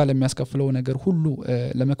ዋጋ ለሚያስከፍለው ነገር ሁሉ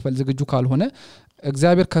ለመክፈል ዝግጁ ካልሆነ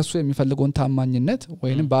እግዚአብሔር ከሱ የሚፈልገውን ታማኝነት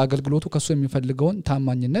ወይንም በአገልግሎቱ ከሱ የሚፈልገውን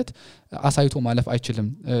ታማኝነት አሳይቶ ማለፍ አይችልም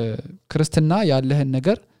ክርስትና ያለህን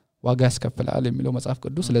ነገር ዋጋ ያስከፍላል የሚለው መጽሐፍ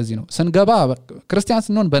ቅዱስ ስለዚህ ነው ስንገባ ክርስቲያን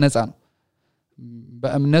ስንሆን በነፃ ነው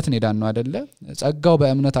በእምነት ነዳን ነው አይደለ ጸጋው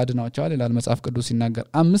በእምነት አድናዎቻል ይላል መጽሐፍ ቅዱስ ሲናገር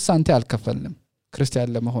 5 ሳንቲም አልከፈልንም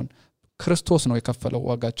ክርስቲያን ለመሆን ክርስቶስ ነው የከፈለው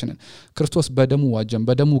ዋጋችንን ክርስቶስ በደሙ ዋጀን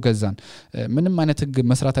በደሙ ገዛን ምንም አይነት ህግ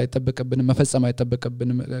መስራት አይተበቀብንም መፈጸም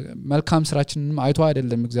አይተበቀብንም መልካም ስራችንን አይቶ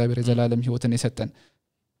አይደለም እግዚአብሔር የዘላለም ህይወትን የሰጠን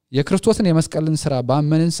የክርስቶስን የመስቀልን ስራ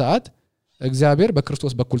ባመንን ሰዓት እግዚአብሔር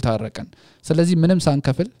በክርስቶስ በኩል ታረቀን ስለዚህ ምንም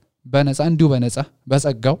ሳንከፍል በነፃ እንዲሁ በነፃ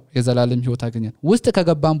በጸጋው የዘላለም ህይወት አገኘን ውስጥ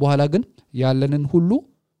ከገባን በኋላ ግን ያለንን ሁሉ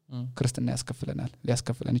ክርስትና ያስከፍለናል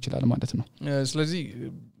ሊያስከፍለን ይችላል ማለት ነው ስለዚህ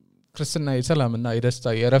ክርስትና የሰላምና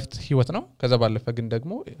የደስታ የረፍት ህይወት ነው ከዛ ባለፈ ግን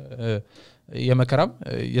ደግሞ የመከራም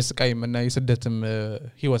የስቃይም እና የስደትም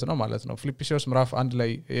ህይወት ነው ማለት ነው ፊልጵስዩስ ምዕራፍ 1 ላይ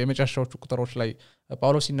የመጨረሻዎቹ ቁጥሮች ላይ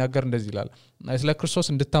ጳውሎስ ሲናገር እንደዚህ ይላል ስለ ክርስቶስ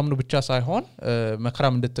እንድታምኑ ብቻ ሳይሆን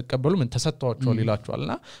መከራም እንድትቀበሉ ምን ተሰጥቷቸዋል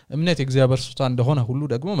ይላችኋልና እምነት የእግዚአብሔር ስጦታ እንደሆነ ሁሉ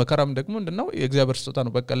ደግሞ መከራም ደግሞ እንደነው የእግዚአብሔር ስጦታ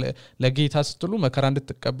ነው በቃ ለጌታ ስትሉ መከራ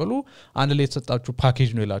እንድትቀበሉ አንድ ላይ የተሰጣችሁ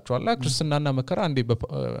ፓኬጅ ነው ይላችኋልና ክርስትናና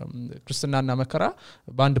መከራ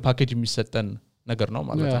በአንድ ፓኬጅ የሚሰጠን ነገር ነው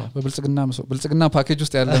ማለት ነው በብልጽግና ፓኬጅ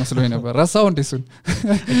ውስጥ ያለ መስሎኝ ነበር ራሳው እንደሱን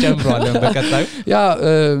ጨምሯለን በቀጣዩ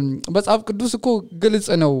መጽሐፍ ቅዱስ እኮ ግልጽ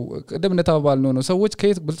ነው ቀደም እንደተባባል ነው ሰዎች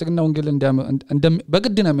ከየት ብልጽግና ወንጌል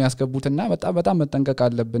በግድ ነው የሚያስገቡትና በጣም መጠንቀቅ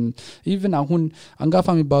አለብን ኢቭን አሁን አንጋፋ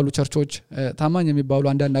የሚባሉ ቸርቾች ታማኝ የሚባሉ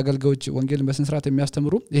አንዳንድ አገልጋዮች ወንጌልን በስንስራት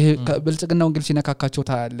የሚያስተምሩ ይሄ ብልጽግና ወንጌል ሲነካካቸው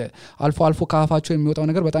ታያለ አልፎ ካፋቸው የሚወጣው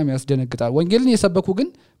ነገር በጣም ያስደነግጣል ወንጌልን የሰበኩ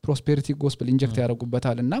ግን ፕሮስፔሪቲ ጎስፔል ኢንጀክት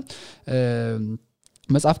ያደርጉበታልና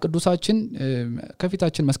መጽሐፍ ቅዱሳችን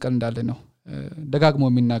ከፊታችን መስቀል እንዳለ ነው ደጋግሞ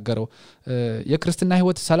የሚናገረው የክርስቲና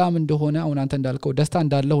ህይወት ሰላም እንደሆነ አሁን አንተ እንዳልከው ደስታ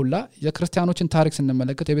እንዳለ ሁላ የክርስቲያኖችን ታሪክ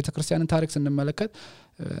ስንመለከት የቤተክርስቲያንን ታሪክ ስንመለከት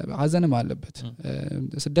ሐዘንም አለበት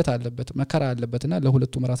ስደት አለበት መከራ አለበትና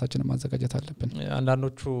ለሁለቱም ራሳችንን ማዘጋጀት አለብን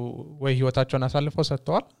አንዳንዶቹ ወይ ህይወታቸውን አሳልፈው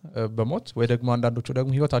ሰጥተዋል በሞት ወይ ደግሞ አንዳንዶቹ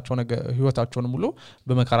ደግሞ ህይወታቸውን ሙሉ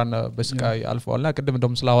በመከራና በስቃይ አልፈዋልና ቅድም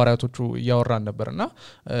እንደውም ስለ ሐዋርያቶቹ ያወራን ነበርና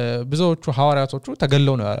ብዙዎቹ ሐዋርያቶቹ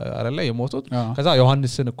ተገለው ነው አይደለ የሞቱት ከዛ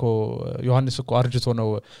ዮሐንስ እኮ አርጅቶ ነው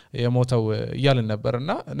የሞተው ይያልን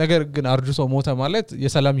ነበርና ነገር ግን አርጅቶ ሞተ ማለት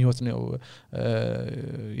የሰላም ህይወት ነው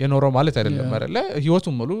የኖረው ማለት አይደለም አይደለ ህይወቱ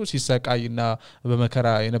ሙሉ ሲሰቃይና በመከራ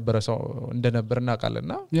የነበረ ሰው እንደነበርና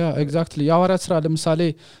ቃልና ኤግዛክትሊ የሐዋርያት ስራ ለምሳሌ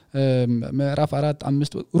ምዕራፍ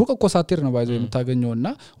 4-5 ሩቅ እኮ ሳቲር ነው ባይዘው የምታገኘውና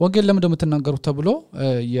ወንጌል ለምን እንደምትናገሩት ተብሎ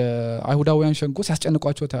የአይሁዳውያን ሸንጎ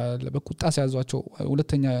ሲያስጨንቋቸው በቁጣ ሲያዟቸው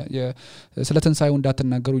ሁለተኛ ስለተንሳዩ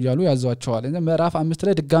እንዳትናገሩ ይያሉ ያዟቸዋል ምዕራፍ 5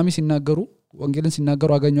 ላይ ድጋሚ ሲናገሩ ወንጌልን ሲናገሩ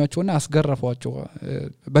አገኟቸውና አስገረፏቸው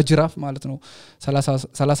በጅራፍ ማለት ነው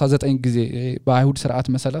 39 ጊዜ በአይሁድ ሥርዓት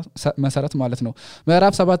መሰረት ማለት ነው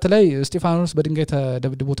ምዕራፍ 7 ላይ እስጢፋኖስ በድንጋይ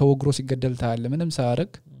ተደብድቦ ተወግሮ ሲገደል ታያለ ምንም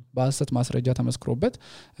ሳያደርግ በሐሰት ማስረጃ ተመስክሮበት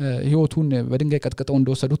ህይወቱን በድንጋይ ቀጥቅጠው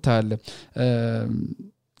እንደወሰዱት ታያለ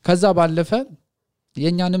ከዛ ባለፈ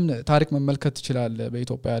የኛንም ታሪክ መመልከት ይችላል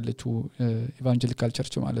በኢትዮጵያ ያለችው ኢቫንጀሊካል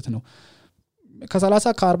ቸርች ማለት ነው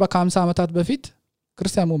ከ30 ከ40 ከ50 አመታት በፊት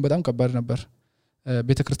ክርስቲያን መሆን በጣም ከባድ ነበር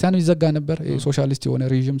ቤተክርስቲያኑ ይዘጋ ነበር ሶሻሊስት የሆነ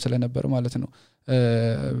ሬጂም ስለነበር ማለት ነው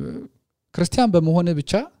ክርስቲያን በመሆን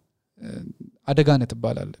ብቻ አደጋ ነህ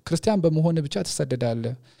ትባላለህ ክርስቲያን በመሆን ብቻ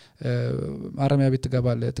ተሰደዳለህ ማረሚያ ቤት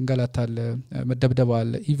ትገባለህ ትንገላታለህ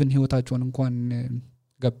መደብደባለህ ኢቭን ህይወታቸውን እንኳን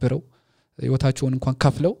ገብረው ህይወታቸውን እንኳን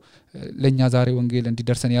ከፍለው ለኛ ዛሬ ወንጌል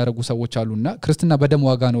እንዲደርሰን ያረጉ ሰዎች አሉና ክርስትና በደም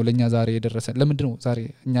ዋጋ ነው ለኛ ዛሬ የደረሰን ለምንድነው ዛሬ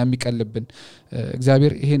እኛ የሚቀልብን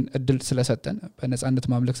እግዚአብሔር ይሄን እድል ስለሰጠን በነጻነት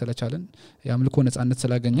ማምለክ ስለቻለን ያምልኮ ነጻነት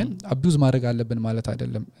ስላገኘን አቢዩዝ ማድረግ አለብን ማለት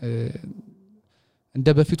አይደለም እንደ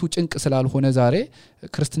በፊቱ ጭንቅ ስላልሆነ ዛሬ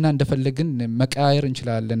ክርስትና እንደፈለግን መቀያየር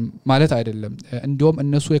እንችላለን ማለት አይደለም እንዲያውም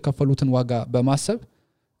እነሱ የከፈሉትን ዋጋ በማሰብ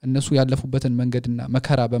እነሱ ያለፉበትን መንገድና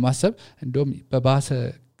መከራ በማሰብ እንዲያውም በባሰ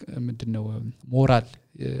ምንድነው ሞራል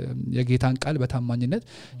የጌታን ቃል በታማኝነት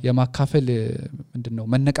የማካፈል ምንድነው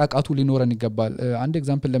መነቃቃቱ ሊኖረን ይገባል አንድ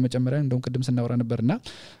ኤግዛምፕል ለመጨመር እንደውም ቅድም ስናወራ ነበርና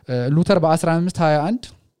ሉተር በ1521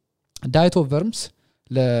 ዳይት ኦፍ ቨርምስ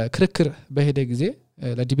ለክርክር በሄደ ጊዜ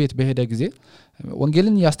ለዲቤት በሄደ ጊዜ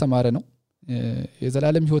ወንጌልን ያስተማረ ነው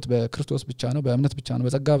የዘላለም ህይወት በክርስቶስ ብቻ ነው በእምነት ብቻ ነው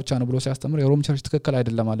በጸጋ ብቻ ነው ብሎ ሲያስተምር የሮም ቸርች ትክክል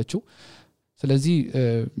አይደለም አለችው ስለዚህ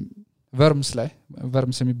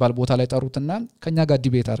ቨርምስ የሚባል ቦታ ላይ ጠሩትና ከኛ ጋር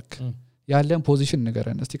ዲቤት አርክ ያለን ፖዚሽን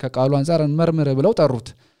ንገረን እስቲ ከቃሉ አንፃር እንመርምር ብለው ጠሩት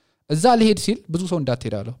እዛ ሊሄድ ሲል ብዙ ሰው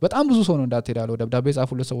እንዳትሄዳለው በጣም ብዙ ሰው ነው እንዳትሄዳለው ደብዳቤ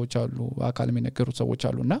ጻፉለት ሰዎች አሉ አካልም የነገሩት ሰዎች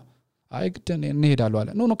አሉና አይግደን እንሄዳለው አለ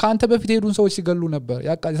ኖ ካንተ በፊት ሄዱን ሰዎች ሲገሉ ነበር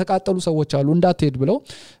የተቃጠሉ ሰዎች አሉ እንዳትሄድ ብለው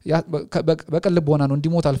በቀልብ ሆና ነው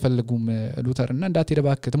እንዲሞት አልፈልጉም ሉተርና እንዳትሄድ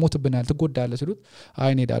ባክህ ትሞትብናል ትጎዳለህ ሲሉት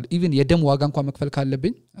አይ እንሄዳለን ኢቭን የደም ዋጋ እንኳን መክፈል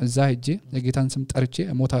ካለብኝ እዛ ሄጄ የጌታን ስም ጠርቼ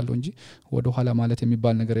እሞታለሁ እንጂ ወደ ኋላ ማለት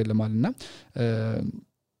የሚባል ነገር የለም አለና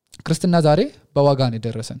ክርስትና ዛሬ በዋጋ ነው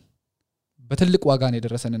የደረሰን በትልቅ ዋጋ ነው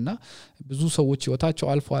የደረሰንና ብዙ ሰዎች ህይወታቸው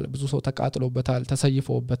አልፈዋል ብዙ ሰው ተቃጥሎበታል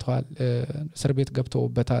ተሰይፈውበታል እስር ቤት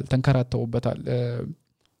ገብተውበታል ተንከራተውበታል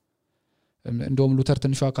እንደውም ሉተር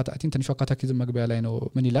ትንሿ ካታኪዝም መግቢያ ላይ ነው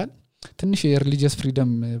ምን ይላል ትንሽ የሪሊጂየስ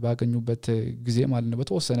ፍሪደም ባገኙበት ጊዜ ማለት ነው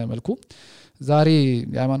በተወሰነ መልኩ ዛሬ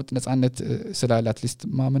የሃይማኖት ነጻነት ስላለ አትሊስት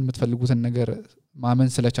ማመን የምትፈልጉትን ነገር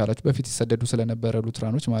ማመን ስለቻላችሁ በፊት ይሰደዱ ስለነበረ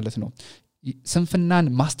ሉትራኖች ማለት ነው ስንፍናን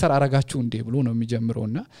ማስተር አረጋችሁ እንዴ ብሎ ነው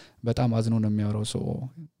የሚጀምረውና በጣም አዝኖ ነው የሚያወራው ሰው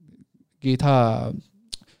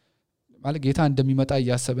ጌታ እንደሚመጣ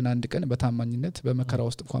ያያሰብን አንድ ቀን በታማኝነት በመከራ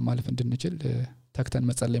ውስጥ እንኳን ማለፍ እንድንችል ተክተን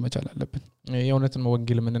መጸለይ መቻል አለብን የእውነትን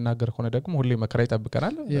ወንጌል የምንናገር ሆነ ደግሞ ሁሌ መከራ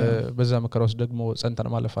ይጠብቀናል በዛ መከራ ውስጥ ደግሞ ጸንተን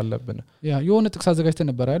ማለፍ አለብን የሆነ ጥቅስ አዘጋጅተን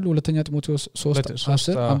ነበር አይደል ሁለተኛ ጢሞቴዎስ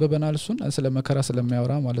 3:10 አንበበናል እሱን ስለ መከራ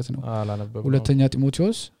ስለሚያወራ ማለት ነው ሁለተኛ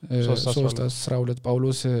ጢሞቴዎስ 3:12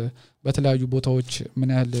 ጳውሎስ በተለያዩ ቦታዎች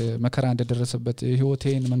ምን ያህል መከራ እንደደረሰበት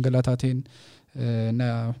ህይወቴን መንገላታቴን እና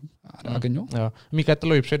አገኘው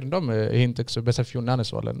የሚቀጥለው ኤፒሶድ እንደውም ይሄን ጥቅስ በሰፊው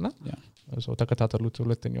እናነሳዋለንና ሰው ተከታተሉት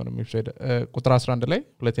ሁለተኛውንም ኤፒሶድ ቁጥር 11 ላይ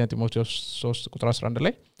ሁለተኛ ጢሞቴዎስ 3:11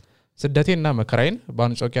 ላይ ስደቴና መከራዬን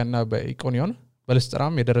በአንጾኪያና በኢቆንዮን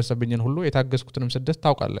በልስጥራም የደረሰብኝን ሁሉ የታገስኩትንም ስደት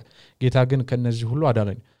ታውቃለህ ጌታ ግን ከነዚህ ሁሉ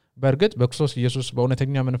አዳነኝ በእርግጥ በክርስቶስ ኢየሱስ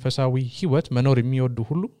በእውነተኛ መንፈሳዊ ህይወት መኖር የሚወዱ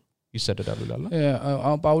ሁሉ ይሰደዳሉ ይላል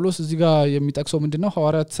ጳውሎስ እዚህ ጋር የሚጠቅሰው ምንድነው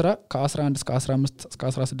ሐዋርያት ሥራ ከ11 እስከ 15 እስከ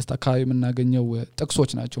 16 አካባቢ የምናገኘው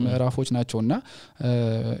ጥቅሶች ናቸው ምዕራፎች ናቸውና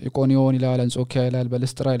ኢቆንዮን ይላል አንጾኪያ ይላል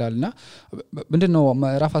በልስጥራ ይላልና ምንድነው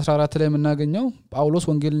ምዕራፍ 14 ላይ የምናገኘው ጳውሎስ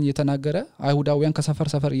ወንጌልን እየተናገረ አይሁዳውያን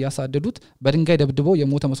ከሰፈር እያሳደዱት በድንጋይ ደብድበው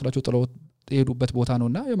የሞተ መስሏቸው ጥለው የሄዱበት ቦታ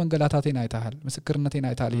ነውና የመንገላታቴን አይታል ምስክርነቴን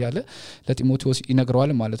አይታል ይያለ ለጢሞቴዎስ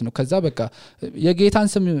ይነግረዋል ማለት ነው ከዛ በቃ የጌታን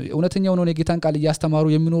ስም እውነተኛው ነው የጌታን ቃል እያስተማሩ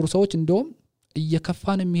የሚኖሩ ሰዎች እንደውም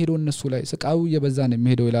እየከፋን የሚሄደው እነሱ ላይ ስቃዩ እየበዛን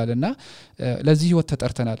የሚሄደው ይላልና ለዚህ ህይወት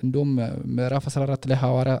ተጠርተናል እንደውም ምዕራፍ 14 ላይ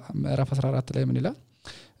ሐዋርያ ምዕራፍ 14 ላይ ምን ይላል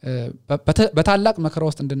በታላቅ መከራ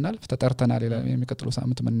ውስጥ እንድናልፍ ተጠርተናል ይላል የሚቀጥለው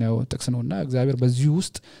ሳምንት ምናየው ጥቅስ ነውና እግዚአብሔር በዚህ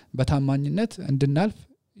ውስጥ በታማኝነት እንድናልፍ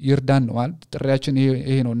ይርዳን ነው ማለት ጥሪያችን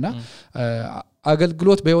ይሄ ነውና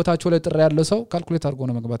አገልግሎት በህይወታቸው ላይ ጥሪ ያለው ሰው ካልኩሌት አድርጎ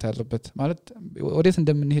ነው መግባት ያለበት ማለት ወዴት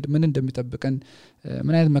እንደምንሄድ ምን እንደሚጠብቀን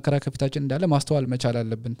ምን አይነት መከራ ከፊታችን እንዳለ ማስተዋል መቻል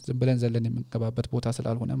አለብን ዝም ብለን ዘለን የምንገባበት ቦታ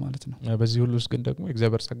ስላልሆነ ማለት ነው በዚህ ሁሉ ውስጥ ግን ደግሞ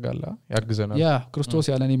እግዚአብሔር ጸጋ አለ ያግዘናል ክርስቶስ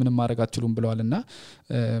ያለኔ ምንም ማድረግ አትችሉም ብለዋልና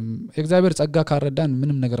እግዚአብሔር ጸጋ ካረዳን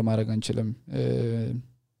ምንም ነገር ማድረግ አንችልም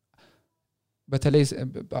በተለይ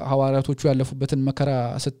ሐዋርያቶቹ ያለፉበትን መከራ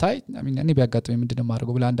ስታይ እኔ ቢያጋጥመኝ ምንድነው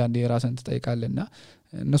ማድረገው ብላ አንዳንዴ ራስን ትጠይቃለና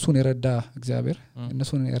እነሱን የረዳ እግዚአብሔር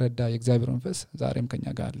እነሱን የረዳ የእግዚአብሔር መንፈስ ዛሬም ከኛ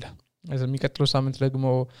ጋር አለ። የሚቀጥለው ሳምንት ደግሞ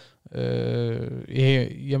ይሄ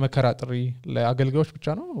የመከራ ጥሪ ለአገልጋዮች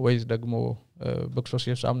ብቻ ነው ወይስ ደግሞ በክርስቶስ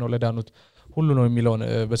ኢየሱስ አምነው ለዳኑት ሁሉ ነው የሚለውን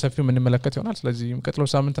በሰፊው የምንመለከት ይሆናል። ስለዚህ የሚቀጥለው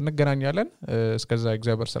ሳምንት እንገናኛለን። እስከዛ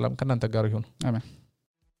እግዚአብሔር ሰላም ከእናንተ ጋር ይሁን። አሜን።